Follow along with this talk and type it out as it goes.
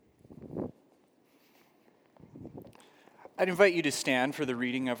I'd invite you to stand for the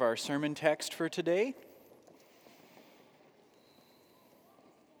reading of our sermon text for today.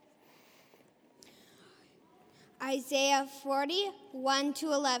 Isaiah 40,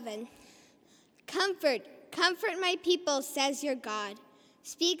 1-11. Comfort my people, says your God.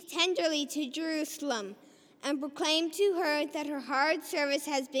 Speak tenderly to Jerusalem and proclaim to her that her hard service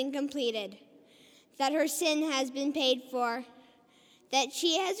has been completed, that her sin has been paid for, that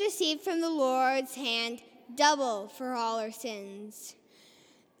she has received from the Lord's hand double for all her sins.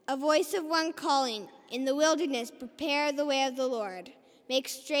 A voice of one calling, in the wilderness, prepare the way of the Lord. Make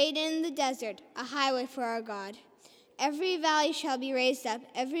straight in the desert a highway for our God. Every valley shall be raised up,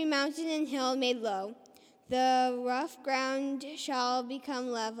 every mountain and hill made low. The rough ground shall become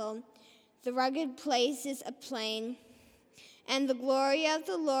level, the rugged places a plain. And the glory of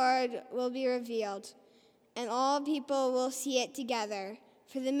the Lord will be revealed, and all people will see it together,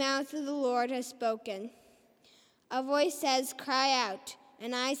 for the mouth of the Lord has spoken. A voice says, cry out,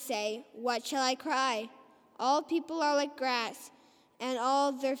 and I say, what shall I cry? All people are like grass, and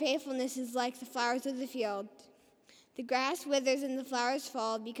all their faithfulness is like the flowers of the field. The grass withers and the flowers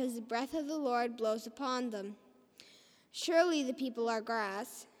fall because the breath of the Lord blows upon them. Surely the people are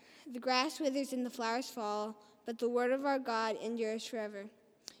grass. The grass withers and the flowers fall, but the word of our God endures forever.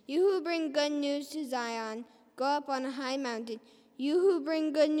 You who bring good news to Zion, go up on a high mountain. You who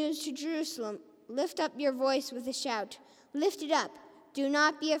bring good news to Jerusalem, lift up your voice with a shout. Lift it up. Do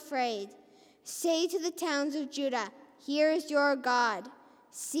not be afraid. Say to the towns of Judah, here is your God.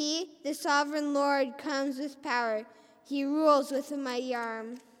 See, the sovereign Lord comes with power. He rules with a mighty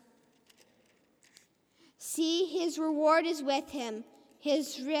arm. See, his reward is with him.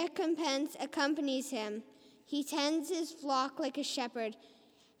 His recompense accompanies him. He tends his flock like a shepherd.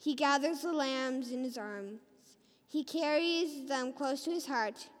 He gathers the lambs in his arms. He carries them close to his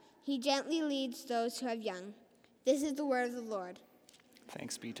heart. He gently leads those who have young. This is the word of the Lord.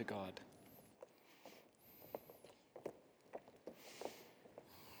 Thanks be to God.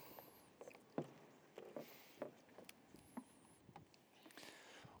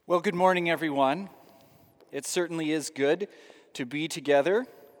 Well, good morning, everyone. It certainly is good to be together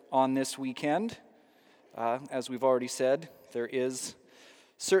on this weekend. As we've already said, there is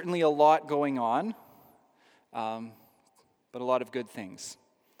certainly a lot going on, but a lot of good things.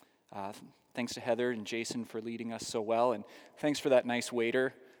 Thanks to Heather and Jason for leading us so well, and thanks for that nice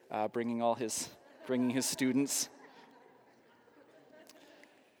waiter bringing his students.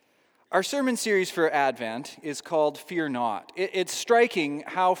 Our sermon series for Advent is called Fear Not. It's striking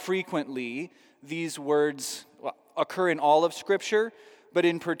how frequently these words occur in all of Scripture, but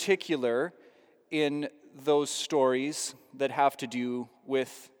in particular in those stories that have to do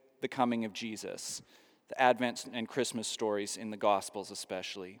with the coming of Jesus, the Advent and Christmas stories in the Gospels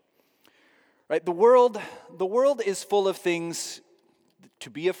especially. Right? The world is full of things to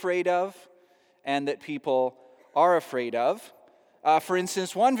be afraid of and that people are afraid of. For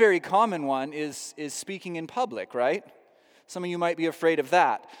instance, one very common one is speaking in public, right? Some of you might be afraid of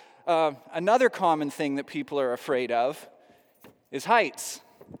that. Another common thing that people are afraid of is heights.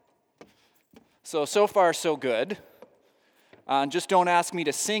 So far, so good. Just don't ask me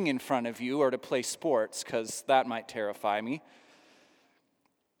to sing in front of you or to play sports, because that might terrify me.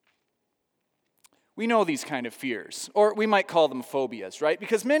 We know these kind of fears, or we might call them phobias, right?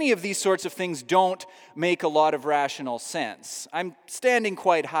 Because many of these sorts of things don't make a lot of rational sense. I'm standing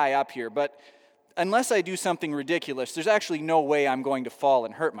quite high up here, but unless I do something ridiculous, there's actually no way I'm going to fall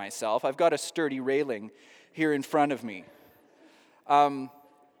and hurt myself. I've got a sturdy railing here in front of me. And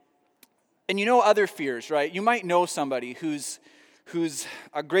you know other fears, right? You might know somebody who's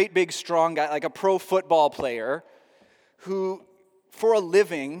a great big strong guy, like a pro football player, who for a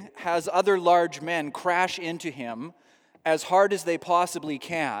living has other large men crash into him as hard as they possibly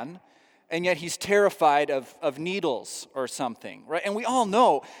can, and yet he's terrified of needles or something, right? And we all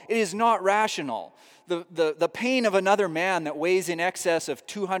know it is not rational. The pain of another man that weighs in excess of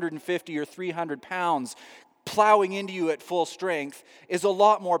 250 or 300 pounds plowing into you at full strength is a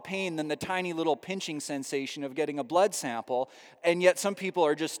lot more pain than the tiny little pinching sensation of getting a blood sample, and yet some people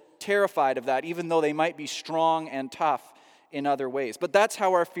are just terrified of that, even though they might be strong and tough in other ways. But that's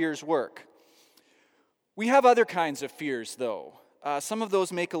how our fears work. We have other kinds of fears, though. Some of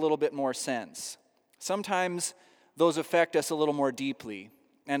those make a little bit more sense. Sometimes those affect us a little more deeply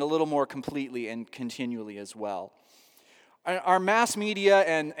and a little more completely and continually as well. Our mass media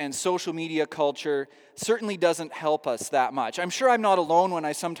and social media culture certainly doesn't help us that much. I'm sure I'm not alone when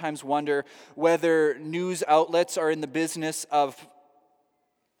I sometimes wonder whether news outlets are in the business of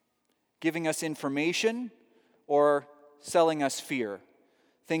giving us information or selling us fear.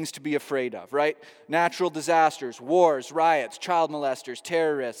 things to be afraid of, right? Natural disasters, wars, riots, child molesters,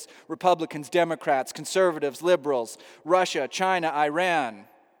 terrorists, Republicans, Democrats, conservatives, liberals, Russia, China, Iran.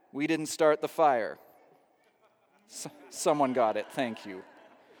 We didn't start the fire. Someone got it, thank you.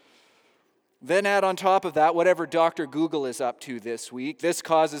 Then add on top of that whatever Dr. Google is up to this week. This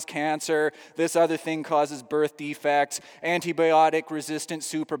causes cancer, this other thing causes birth defects, antibiotic-resistant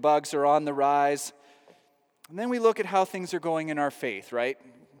superbugs are on the rise. And then we look at how things are going in our faith, right?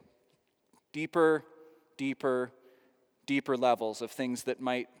 Deeper, deeper, deeper levels of things that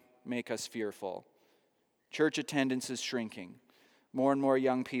might make us fearful. Church attendance is shrinking. More and more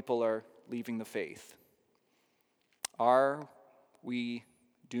young people are leaving the faith. Are we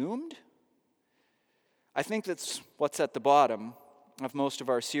doomed? I think that's what's at the bottom of most of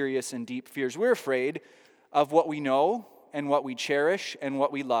our serious and deep fears. We're afraid of what we know and what we cherish and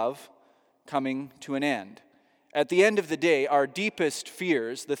what we love coming to an end. At the end of the day, our deepest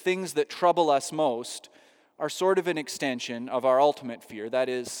fears, the things that trouble us most, are sort of an extension of our ultimate fear, that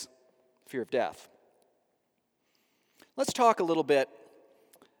is, fear of death. Let's talk a little bit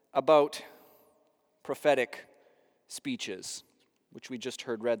about prophetic speeches, which we just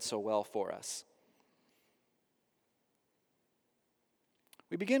heard read so well for us.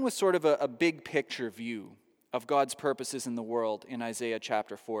 We begin with sort of a big picture view of God's purposes in the world in Isaiah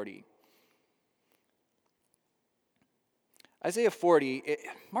chapter 40. Isaiah 40, it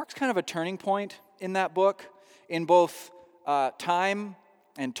marks kind of a turning point in that book, in both time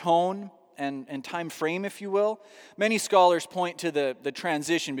and tone and time frame, if you will. Many scholars point to the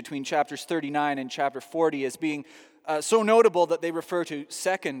transition between chapters 39 and chapter 40 as being so notable that they refer to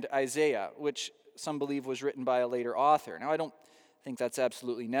 2nd Isaiah, which some believe was written by a later author. Now, I don't think that's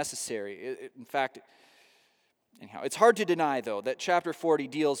absolutely necessary. In fact, anyhow, it's hard to deny, though, that chapter 40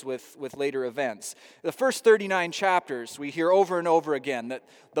 deals with later events. The first 39 chapters, we hear over and over again that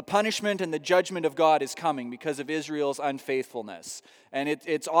the punishment and the judgment of God is coming because of Israel's unfaithfulness. And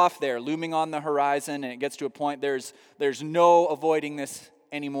it's off there, looming on the horizon, and it gets to a point there's no avoiding this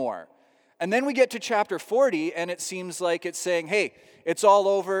anymore. And then we get to chapter 40, and it seems like it's saying, hey, it's all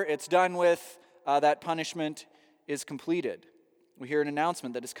over, it's done with, that punishment is completed. We hear an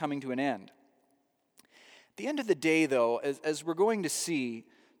announcement that it's coming to an end. At the end of the day, though, as we're going to see,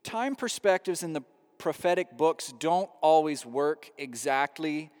 time perspectives in the prophetic books don't always work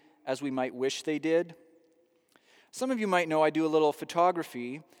exactly as we might wish they did. Some of you might know I do a little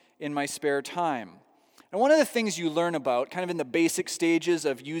photography in my spare time. And one of the things you learn about, kind of in the basic stages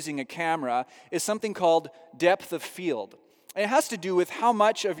of using a camera, is something called depth of field. And it has to do with how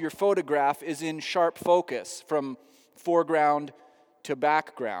much of your photograph is in sharp focus, from foreground to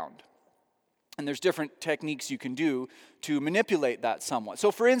background. And there's different techniques you can do to manipulate that somewhat.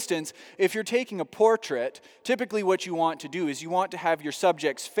 So for instance, if you're taking a portrait, typically what you want to do is you want to have your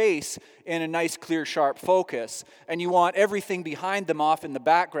subject's face in a nice, clear, sharp focus, and you want everything behind them off in the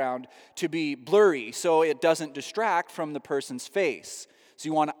background to be blurry so it doesn't distract from the person's face. So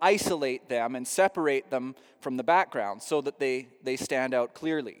you want to isolate them and separate them from the background so that they stand out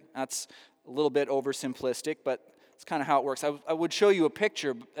clearly. That's a little bit oversimplistic, but it's kind of how it works. I would show you a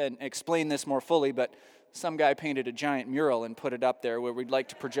picture and explain this more fully, but some guy painted a giant mural and put it up there where we'd like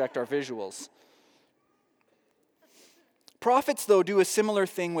to project our visuals. Prophets, though, do a similar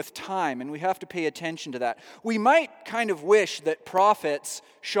thing with time, and we have to pay attention to that. We might kind of wish that prophets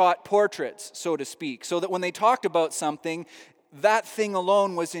shot portraits, so to speak, so that when they talked about something, that thing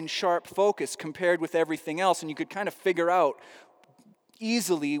alone was in sharp focus compared with everything else, and you could kind of figure out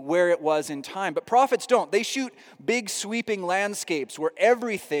easily where it was in time. But prophets don't. They shoot big sweeping landscapes where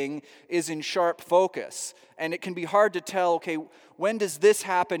everything is in sharp focus. And it can be hard to tell, okay, when does this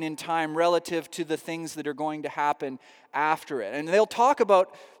happen in time relative to the things that are going to happen after it? And they'll talk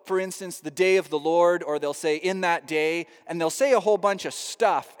about, for instance, the day of the Lord, or they'll say in that day, and they'll say a whole bunch of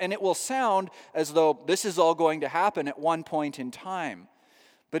stuff, and it will sound as though this is all going to happen at one point in time.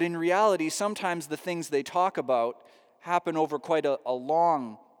 But in reality, sometimes the things they talk about happen over quite a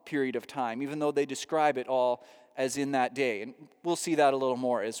long period of time, even though they describe it all as in that day. And we'll see that a little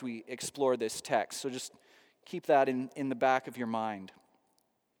more as we explore this text. So just keep that in the back of your mind.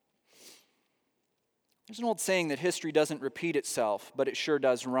 There's an old saying that history doesn't repeat itself, but it sure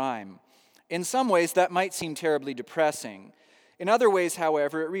does rhyme. In some ways, that might seem terribly depressing. In other ways,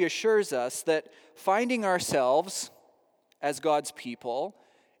 however, it reassures us that finding ourselves as God's people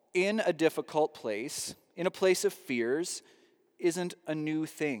in a difficult place, in a place of fears, isn't a new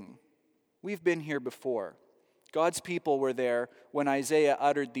thing. We've been here before. God's people were there when Isaiah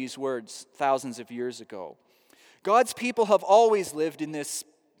uttered these words thousands of years ago. God's people have always lived in this,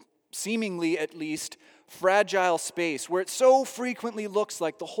 seemingly at least, fragile space where it so frequently looks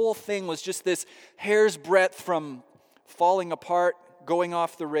like the whole thing was just this hair's breadth from falling apart, going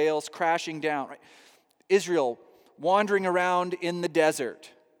off the rails, crashing down. Right? Israel wandering around in the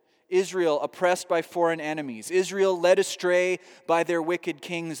desert. Israel oppressed by foreign enemies. Israel led astray by their wicked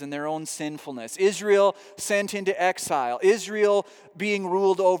kings and their own sinfulness. Israel sent into exile. Israel being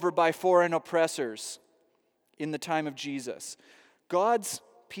ruled over by foreign oppressors in the time of Jesus. God's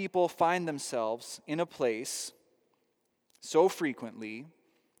people find themselves in a place so frequently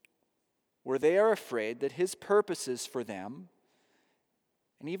where they are afraid that His purposes for them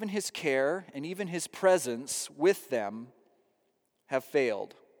and even His care and even His presence with them have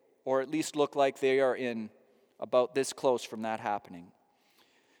failed, or at least look like they are in about this close from that happening.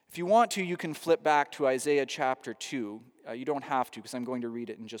 If you want to, you can flip back to Isaiah chapter 2. You don't have to, because I'm going to read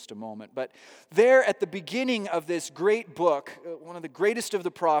it in just a moment. But there at the beginning of this great book, one of the greatest of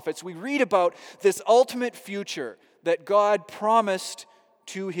the prophets, we read about this ultimate future that God promised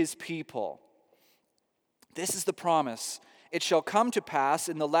to His people. This is the promise. It shall come to pass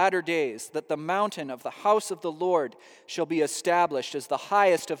in the latter days that the mountain of the house of the Lord shall be established as the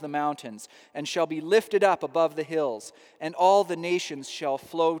highest of the mountains, and shall be lifted up above the hills, and all the nations shall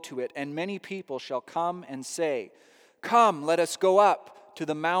flow to it, and many people shall come and say, Come, let us go up to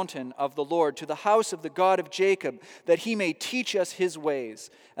the mountain of the Lord, to the house of the God of Jacob, that He may teach us His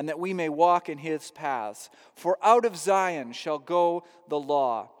ways, and that we may walk in His paths. For out of Zion shall go the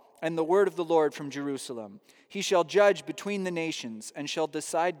law, and the word of the Lord from Jerusalem. He shall judge between the nations, and shall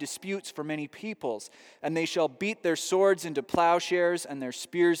decide disputes for many peoples, and they shall beat their swords into plowshares, and their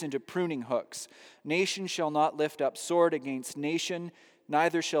spears into pruning hooks. Nation shall not lift up sword against nation,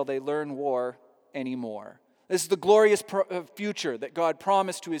 neither shall they learn war anymore. This is the glorious future that God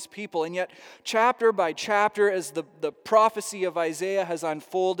promised to His people. And yet, chapter by chapter, as the prophecy of Isaiah has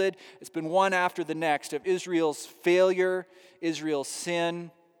unfolded, it's been one after the next of Israel's failure, Israel's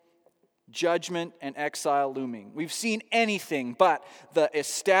sin, judgment, and exile looming. We've seen anything but the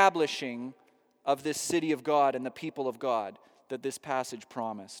establishing of this city of God and the people of God that this passage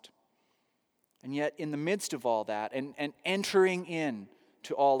promised. And yet, in the midst of all that, and entering in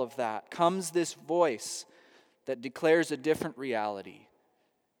to all of that, comes this voice that declares a different reality.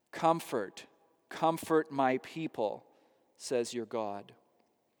 Comfort, comfort my people, says your God.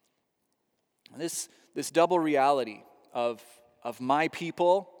 This double reality of my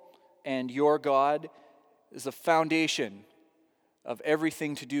people and your God is the foundation of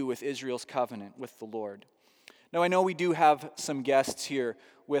everything to do with Israel's covenant with the Lord. Now, I know we do have some guests here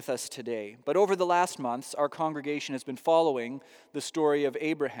with us today, but over the last months, our congregation has been following the story of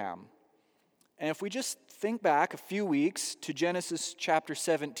Abraham. And if we just think back a few weeks to Genesis chapter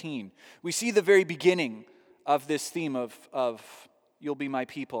 17, we see the very beginning of this theme of you'll be my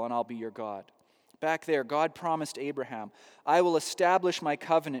people and I'll be your God. Back there, God promised Abraham, I will establish my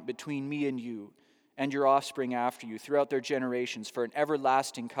covenant between me and you and your offspring after you throughout their generations for an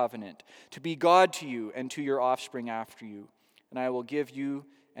everlasting covenant, to be God to you and to your offspring after you. And I will give you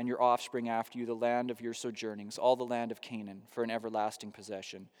and your offspring after you the land of your sojournings, all the land of Canaan, for an everlasting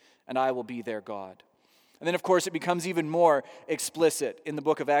possession, and I will be their God. And then, of course, it becomes even more explicit in the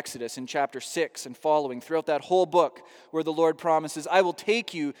book of Exodus, in chapter 6 and following, throughout that whole book, where the Lord promises, I will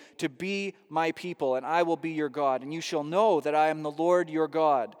take you to be my people, and I will be your God, and you shall know that I am the Lord your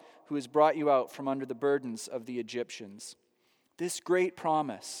God, who has brought you out from under the burdens of the Egyptians. This great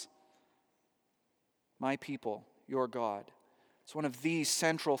promise, my people, your God, it's one of these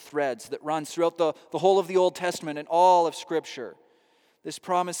central threads that runs throughout the whole of the Old Testament and all of Scripture. This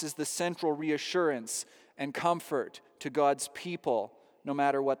promise is the central reassurance and comfort to God's people, no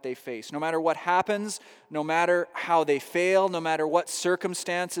matter what they face. No matter what happens, no matter how they fail, no matter what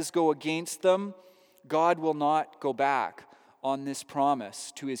circumstances go against them, God will not go back on this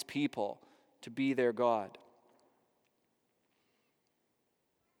promise to His people to be their God.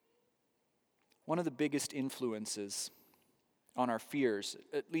 One of the biggest influences on our fears,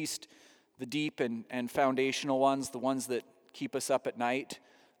 at least the deep and foundational ones, the ones that keep us up at night,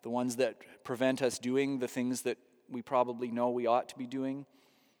 the ones that prevent us doing the things that we probably know we ought to be doing.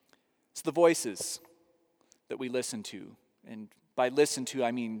 It's the voices that we listen to. And by listen to,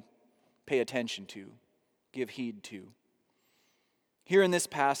 I mean pay attention to, give heed to. Here in this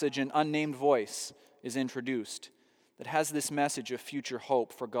passage, an unnamed voice is introduced that has this message of future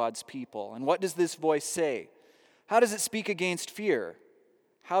hope for God's people. And what does this voice say? How does it speak against fear?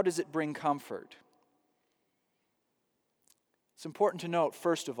 How does it bring comfort? It's important to note,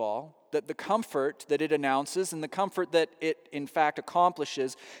 first of all, that the comfort that it announces and the comfort that it, in fact,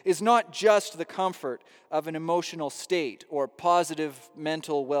 accomplishes is not just the comfort of an emotional state or positive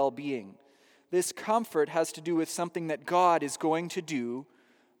mental well-being, This comfort has to do with something that God is going to do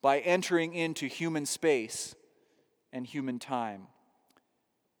by entering into human space and human time.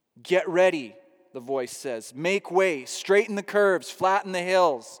 Get ready, the voice says. Make way, straighten the curves, flatten the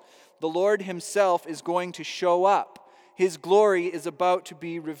hills. The Lord himself is going to show up. His glory is about to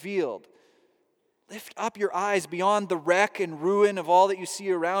be revealed. Lift up your eyes beyond the wreck and ruin of all that you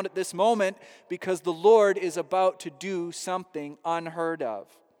see around at this moment, because the Lord is about to do something unheard of.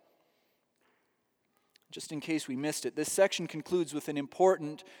 Just in case we missed it, this section concludes with an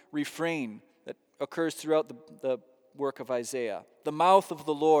important refrain that occurs throughout the work of Isaiah. The mouth of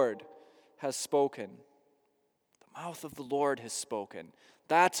the Lord has spoken. The mouth of the Lord has spoken.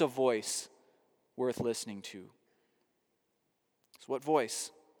 That's a voice worth listening to. So what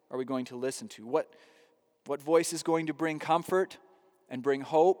voice are we going to listen to? What voice is going to bring comfort and bring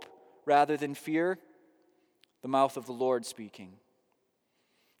hope rather than fear? The mouth of the Lord speaking.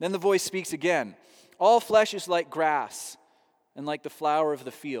 Then the voice speaks again. All flesh is like grass and like the flower of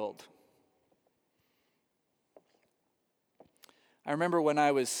the field. I remember when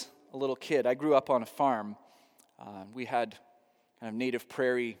I was a little kid, I grew up on a farm. We had kind of native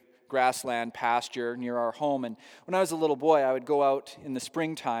prairie grassland pasture near our home. And when I was a little boy, I would go out in the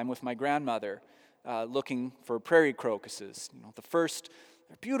springtime with my grandmother looking for prairie crocuses.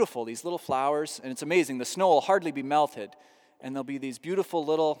 They're beautiful, these little flowers, and it's amazing. The snow will hardly be melted, and there'll be these beautiful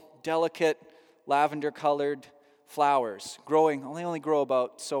little delicate lavender-colored flowers growing. They only grow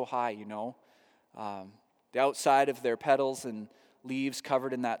about so high, The outside of their petals and leaves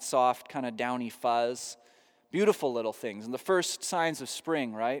covered in that soft, kind of downy fuzz. Beautiful little things, and the first signs of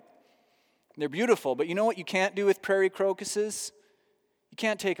spring, right? They're beautiful, but you know what you can't do with prairie crocuses? You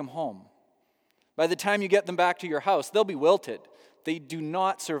can't take them home. By the time you get them back to your house, they'll be wilted. They do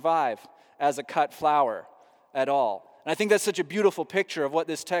not survive as a cut flower at all. And I think that's such a beautiful picture of what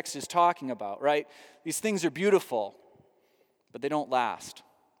this text is talking about, right? These things are beautiful, but they don't last.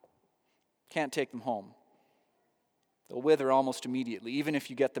 Can't take them home. They'll wither almost immediately, even if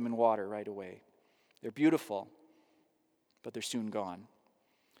you get them in water right away. They're beautiful, but they're soon gone.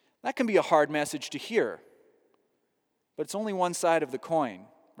 That can be a hard message to hear, but it's only one side of the coin,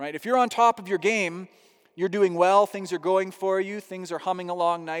 right? If you're on top of your game, you're doing well, things are going for you, things are humming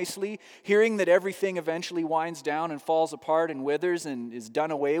along nicely, hearing that everything eventually winds down and falls apart and withers and is done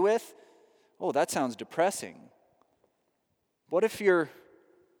away with, that sounds depressing. What if you're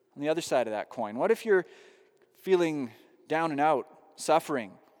on the other side of that coin? What if you're feeling down and out,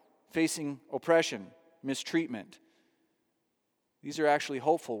 suffering, facing oppression, mistreatment? These are actually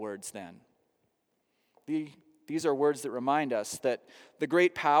hopeful words then. These are words that remind us that the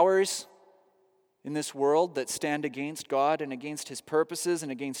great powers in this world that stand against God and against his purposes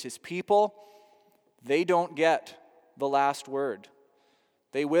and against his people, they don't get the last word.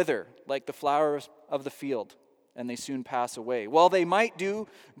 They wither like the flowers of the field, and they soon pass away. While they might do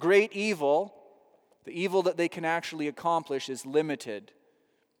great evil, the evil that they can actually accomplish is limited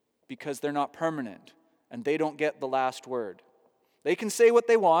because they're not permanent, and they don't get the last word. They can say what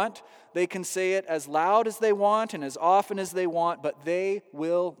they want, they can say it as loud as they want and as often as they want, but they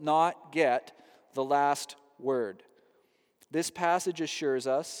will not get the last word. This passage assures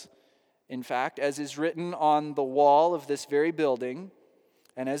us, in fact, as is written on the wall of this very building,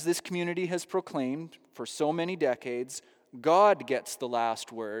 and as this community has proclaimed for so many decades, God gets the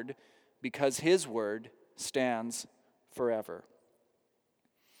last word because his word stands forever.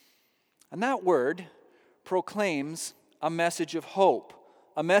 And that word proclaims a message of hope,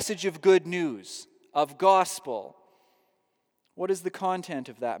 a message of good news, of gospel. What is the content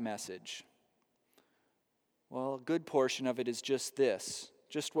of that message? Well, a good portion of it is just this,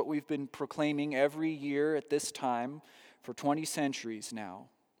 just what we've been proclaiming every year at this time for 20 centuries now.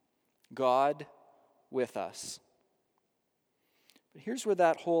 God with us. But here's where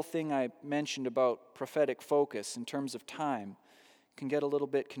that whole thing I mentioned about prophetic focus in terms of time can get a little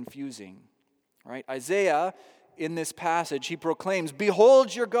bit confusing. Right? Isaiah, in this passage, he proclaims,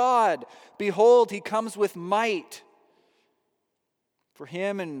 "Behold your God! Behold, he comes with might." For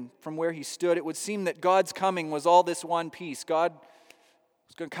him and from where he stood, it would seem that God's coming was all this one piece. God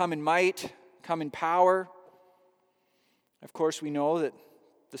was going to come in might, come in power. Of course, we know that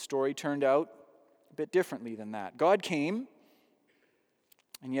the story turned out a bit differently than that. God came,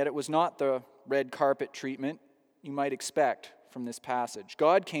 and yet it was not the red carpet treatment you might expect from this passage.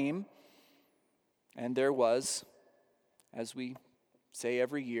 God came, and there was, as we say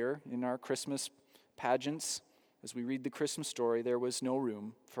every year in our Christmas pageants, as we read the Christmas story, there was no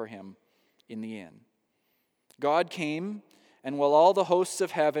room for him in the inn. God came, and while all the hosts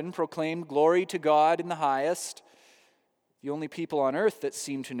of heaven proclaimed glory to God in the highest, the only people on earth that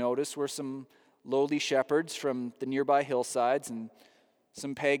seemed to notice were some lowly shepherds from the nearby hillsides and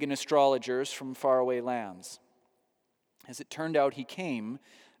some pagan astrologers from faraway lands. As it turned out, he came,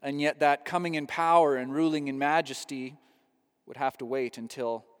 and yet that coming in power and ruling in majesty would have to wait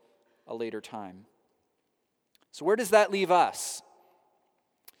until a later time. So where does that leave us?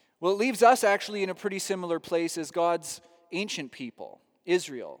 Well, it leaves us actually in a pretty similar place as God's ancient people,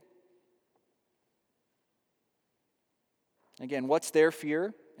 Israel. Again, what's their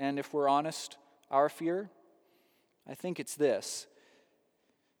fear? And if we're honest, our fear? I think it's this.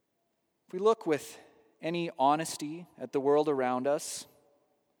 If we look with any honesty at the world around us,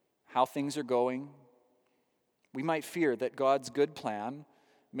 how things are going, we might fear that God's good plan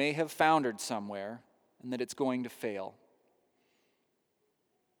may have foundered somewhere and that it's going to fail.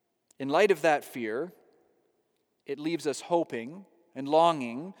 In light of that fear, it leaves us hoping and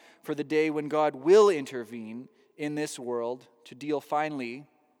longing for the day when God will intervene in this world to deal finally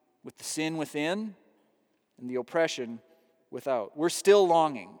with the sin within and the oppression without. We're still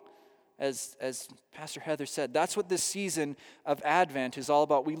longing. As Pastor Heather said, that's what this season of Advent is all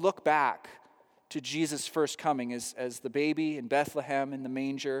about. We look back to Jesus' first coming as the baby in Bethlehem in the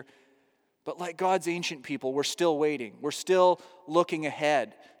manger. But like God's ancient people, we're still waiting. We're still looking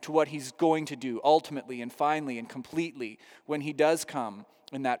ahead to what he's going to do ultimately and finally and completely when he does come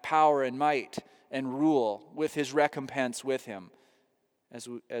in that power and might and rule with his recompense with him,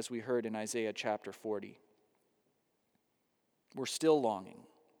 as we heard in Isaiah chapter 40. We're still longing.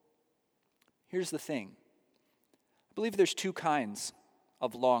 Here's the thing. I believe there's two kinds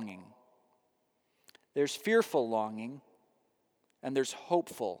of longing. There's fearful longing and there's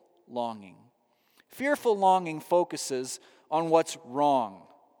hopeful longing. Fearful longing focuses on what's wrong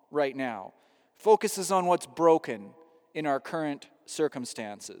right now, focuses on what's broken in our current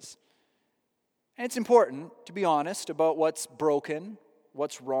circumstances. And it's important to be honest about what's broken,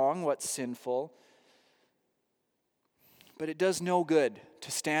 what's wrong, what's sinful. But it does no good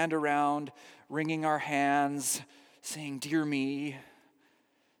to stand around wringing our hands, saying, "Dear me."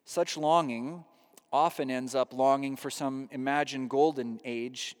 Such longing often ends up longing for some imagined golden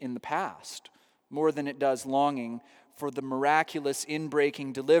age in the past, more than it does longing for the miraculous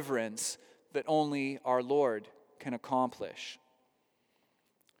inbreaking deliverance that only our Lord can accomplish.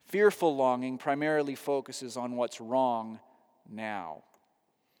 Fearful longing primarily focuses on what's wrong now.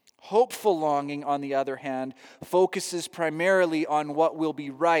 Hopeful longing, on the other hand, focuses primarily on what will be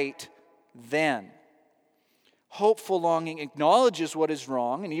right then. Hopeful longing acknowledges what is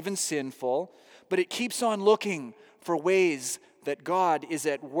wrong and even sinful, but it keeps on looking for ways that God is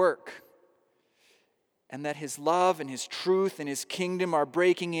at work and that his love and his truth and his kingdom are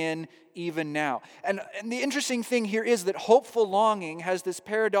breaking in even now. And the interesting thing here is that hopeful longing has this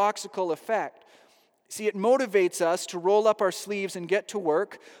paradoxical effect. See, it motivates us to roll up our sleeves and get to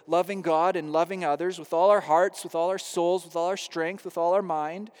work, loving God and loving others with all our hearts, with all our souls, with all our strength, with all our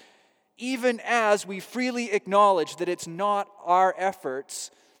mind, even as we freely acknowledge that it's not our efforts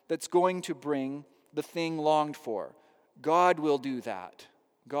that's going to bring the thing longed for. God will do that.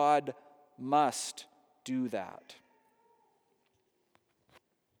 God must do that.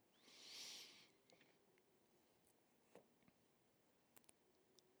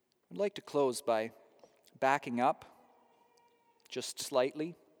 I'd like to close by backing up just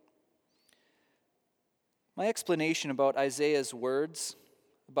slightly. My explanation about Isaiah's words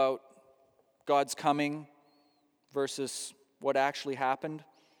about God's coming versus what actually happened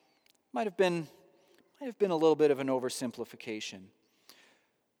might have been a little bit of an oversimplification.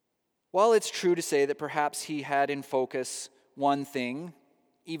 While it's true to say that perhaps he had in focus one thing,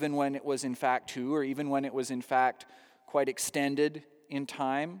 even when it was in fact two, or even when it was in fact quite extended in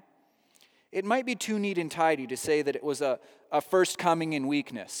time, it might be too neat and tidy to say that it was a first coming in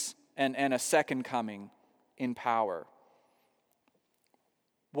weakness and a second coming in power.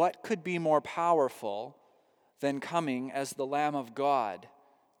 What could be more powerful than coming as the Lamb of God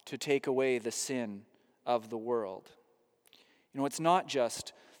to take away the sin of the world? You know, it's not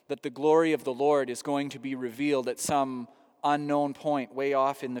just that the glory of the Lord is going to be revealed at some unknown point way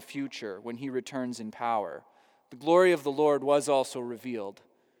off in the future when he returns in power. The glory of the Lord was also revealed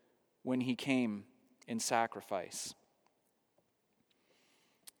when he came in sacrifice.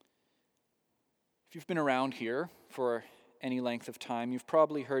 If you've been around here for any length of time, you've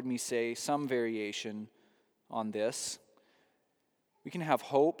probably heard me say some variation on this. We can have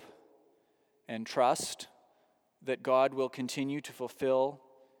hope and trust that God will continue to fulfill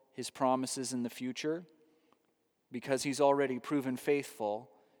his promises in the future because he's already proven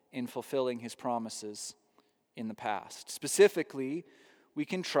faithful in fulfilling his promises in the past. Specifically, we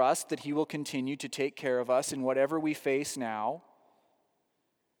can trust that he will continue to take care of us in whatever we face now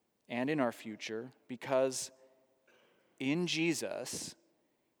and in our future, because in Jesus,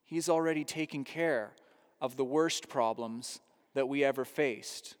 he's already taken care of the worst problems that we ever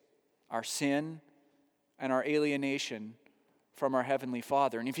faced, our sin and our alienation from our Heavenly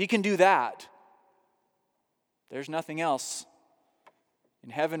Father. And if he can do that, there's nothing else in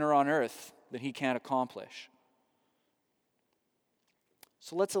heaven or on earth that he can't accomplish.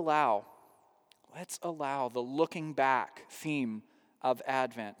 So let's allow the looking back theme of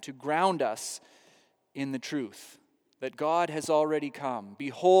Advent to ground us in the truth that God has already come.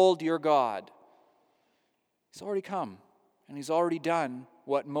 Behold your God. He's already come, and he's already done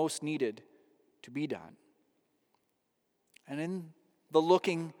what most needed to be done. And in the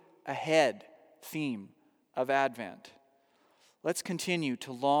looking ahead theme of Advent, let's continue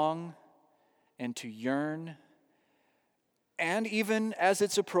to long and to yearn, and even as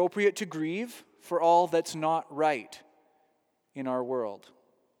it's appropriate to grieve for all that's not right in our world.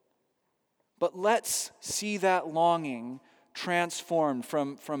 But let's see that longing transformed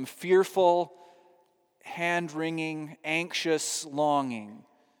from fearful, hand-wringing, anxious longing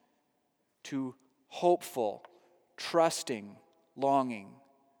to hopeful, trusting longing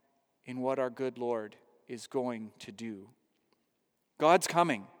in what our good Lord is going to do. God's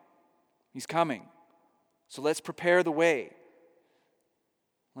coming. He's coming. So let's prepare the way.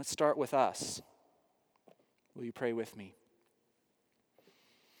 Let's start with us. Will you pray with me?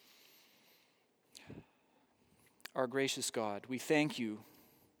 Our gracious God, we thank you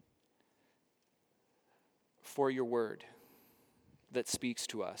for your word that speaks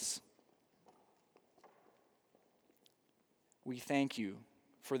to us. We thank you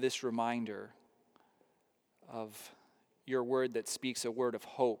for this reminder of your word that speaks a word of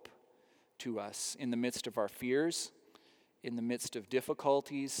hope to us in the midst of our fears, in the midst of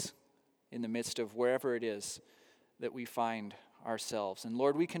difficulties, in the midst of wherever it is that we find ourselves. And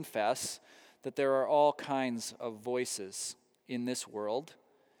Lord, we confess that there are all kinds of voices in this world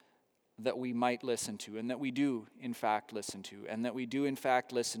that we might listen to, and that we do, in fact, listen to, and that we do, in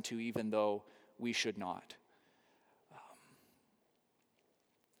fact, listen to even though we should not.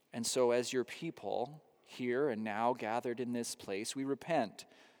 And so as your people here and now gathered in this place, we repent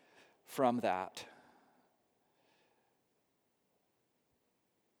from that.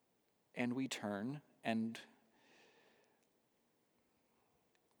 And we turn and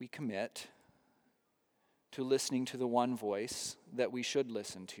we commit to listening to the one voice that we should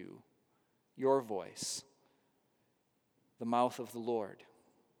listen to, your voice, the mouth of the Lord.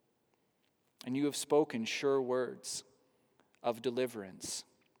 And you have spoken sure words of deliverance,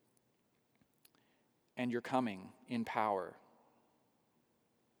 and you're coming in power.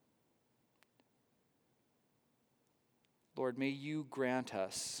 Lord, may you grant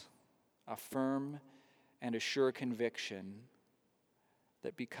us a firm and a sure conviction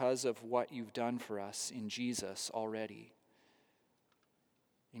that because of what you've done for us in Jesus already,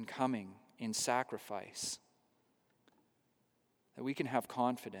 in coming, in sacrifice, that we can have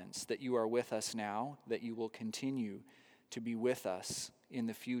confidence that you are with us now, that you will continue to be with us in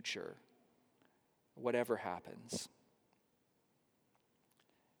the future, whatever happens.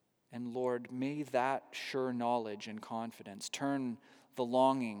 And Lord, may that sure knowledge and confidence turn the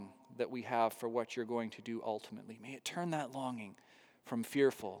longing that we have for what you're going to do ultimately. May it turn that longing from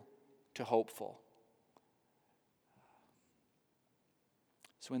fearful to hopeful.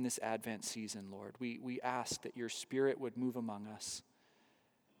 So in this Advent season, Lord, we ask that your Spirit would move among us.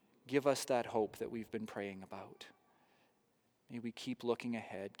 Give us that hope that we've been praying about. May we keep looking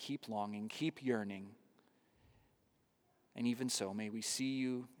ahead, keep longing, keep yearning. And even so, may we see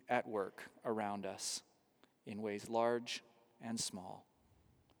you at work around us in ways large and small,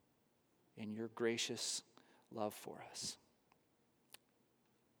 in your gracious love for us.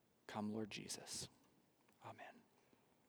 Come, Lord Jesus.